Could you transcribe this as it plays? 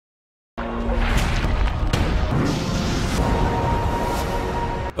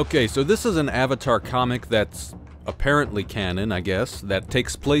Okay, so this is an Avatar comic that's apparently canon, I guess, that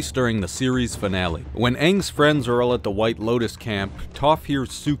takes place during the series finale. When Aang's friends are all at the White Lotus camp, Toph hears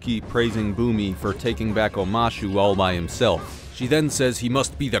Suki praising Bumi for taking back Omashu all by himself. She then says he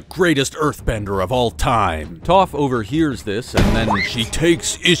must be the greatest earthbender of all time. Toph overhears this, and then she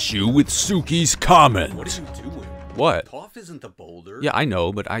takes issue with Suki's comment. What are you doing? What? Toph isn't the boulder. Yeah, I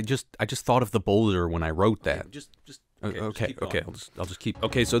know, but I just thought of the boulder when I wrote that. Okay, I'll just keep.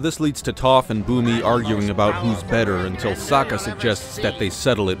 Okay, so this leads to Toph and Bumi arguing about who's better until Sokka suggests that they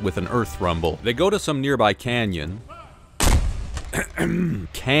settle it with an earth rumble. They go to some nearby canyon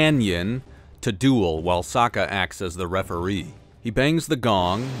to duel while Sokka acts as the referee. He bangs the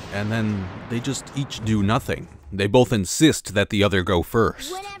gong, and then they just each do nothing. They both insist that the other go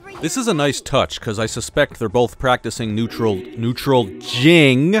first. This is a nice touch, because I suspect they're both practicing neutral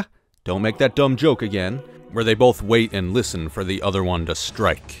jing, don't make that dumb joke again, where they both wait and listen for the other one to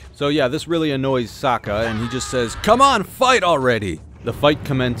strike. So yeah, this really annoys Sokka, and he just says, "Come on, fight already!" The fight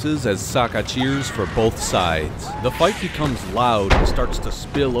commences as Sokka cheers for both sides. The fight becomes loud and starts to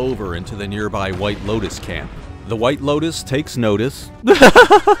spill over into the nearby White Lotus camp. The White Lotus takes notice.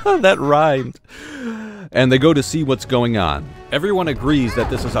 That rhymed. And they go to see what's going on. Everyone agrees that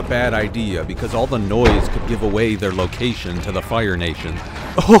this is a bad idea because all the noise could give away their location to the Fire Nation.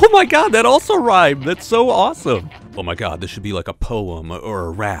 Oh my god, that also rhymed! That's so awesome! Oh my god, this should be like a poem or a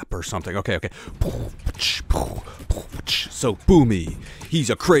rap or something. Okay. So Bumi, he's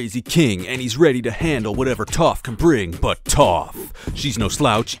a crazy king and he's ready to handle whatever Toph can bring, but Toph, she's no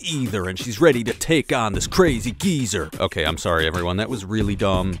slouch either and she's ready to take on this crazy geezer. Okay, I'm sorry everyone, that was really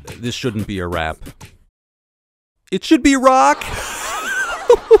dumb. This shouldn't be a rap. It should be rock!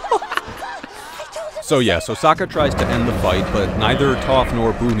 So Sokka tries to end the fight, but neither Toph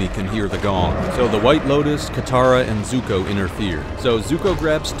nor Bumi can hear the gong. So the White Lotus, Katara, and Zuko interfere. So Zuko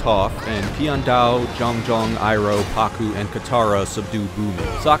grabs Toph, and Piandao, Zhang, Iroh, Pakku, and Katara subdue Bumi.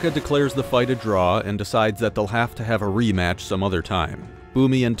 Sokka declares the fight a draw, and decides that they'll have to have a rematch some other time.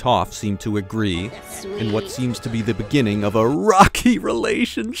 Bumi and Toph seem to agree in what seems to be the beginning of a rocky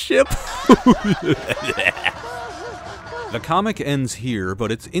relationship. The comic ends here,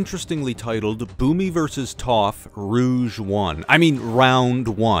 but it's interestingly titled Bumi vs. Toph Rouge 1. I mean, Round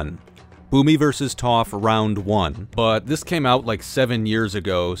 1. Bumi vs. Toph Round 1. But this came out like 7 years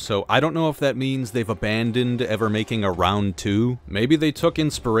ago, so I don't know if that means they've abandoned ever making a Round 2. Maybe they took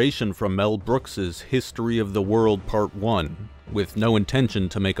inspiration from Mel Brooks's History of the World Part 1. With no intention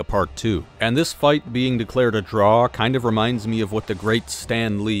to make a part 2. And this fight being declared a draw kind of reminds me of what the great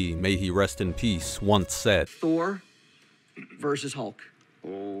Stan Lee, may he rest in peace, once said. Thor versus Hulk.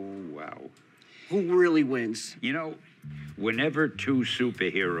 Oh, wow. Who really wins? You know, whenever two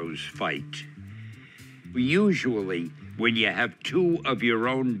superheroes fight, usually when you have two of your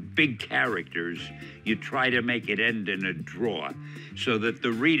own big characters, you try to make it end in a draw so that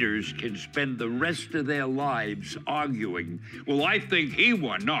the readers can spend the rest of their lives arguing, well, I think he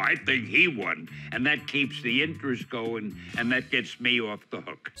won. No, I think he won. And that keeps the interest going, and that gets me off the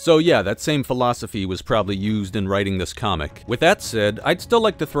hook. So yeah, that same philosophy was probably used in writing this comic. With that said, I'd still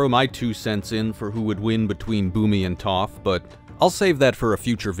like to throw my 2 cents in for who would win between Bumi and Toph, but I'll save that for a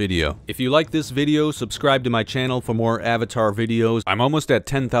future video. If you like this video, subscribe to my channel for more Avatar videos. I'm almost at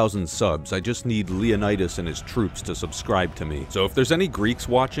 10,000 subs. I just need Leonidas and his troops to subscribe to me. So if there's any Greeks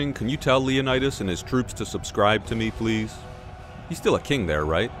watching, can you tell Leonidas and his troops to subscribe to me, please? He's still a king there,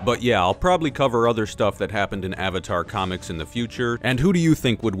 right? But yeah, I'll probably cover other stuff that happened in Avatar comics in the future. And who do you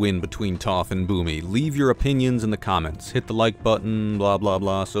think would win between Toph and Bumi? Leave your opinions in the comments. Hit the like button, blah blah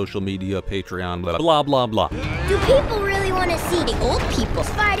blah, social media, Patreon, blah blah blah. Do people really want to see the old people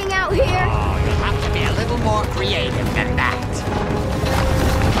fighting out here? Oh, you'll have to be a little more creative.